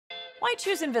Why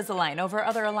choose Invisalign over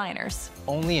other aligners?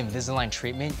 Only Invisalign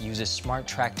treatment uses Smart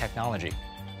Track technology.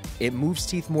 It moves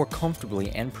teeth more comfortably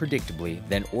and predictably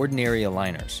than ordinary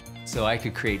aligners. So I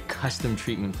could create custom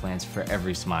treatment plans for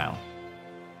every smile.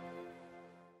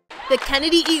 The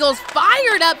Kennedy Eagles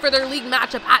fired up for their league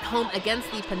matchup at home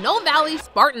against the Pinole Valley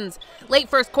Spartans. Late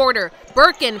first quarter,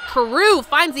 BURCIN, KURU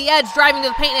finds the edge, driving to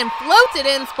the paint and floats it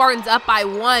in. Spartans up by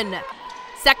 1.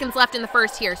 Seconds left in the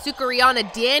first here.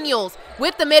 SUCARIANA Daniels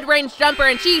with the mid-range jumper,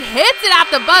 and she hits it at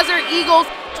the buzzer. Eagles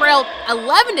trailed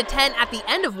 11-10 at the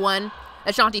end of 1.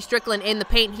 Ashanti Stricklen in the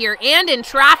paint here and in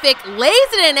traffic, lays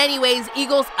it in anyways.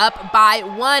 Eagles up by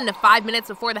 1, 5 minutes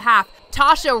before the half.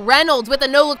 TOSHIA Reynolds with a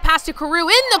no-look pass to KURU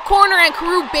in the corner, and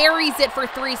KURU buries it for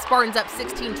 3. Spartans up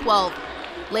 16-12.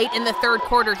 Late in the third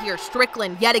quarter here,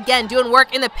 Stricklen yet again doing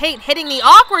work in the paint, hitting the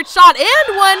awkward shot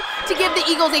and 1 to give the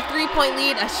Eagles a 3-point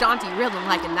lead. Ashanti really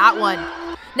liking that one.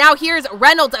 Now here's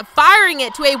Reynolds firing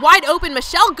it to a wide open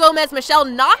Michelle Gomez. Michelle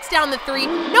knocks down the 3,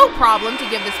 no problem, to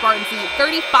give the Spartans the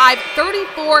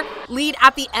 35-34 lead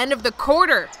at the end of the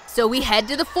quarter. So we head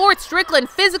to the fourth. Stricklen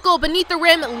physical beneath the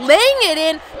rim, laying it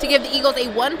in to give the Eagles a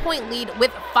 1-point lead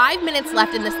with 5 minutes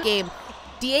left in this game.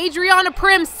 Deadriana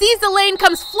Prim sees the lane,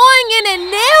 comes flying in and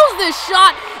nails the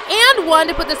shot, and 1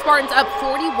 to put the Spartans up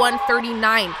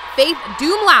 41-39. Faith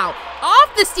Dumlau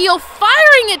off the steal,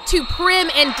 firing it to Prim,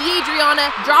 and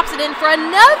Deadriana drops it in for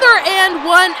another and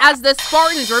 1 as the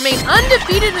Spartans remain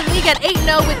undefeated in the league at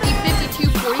 8-0 with the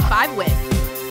 52-45 win.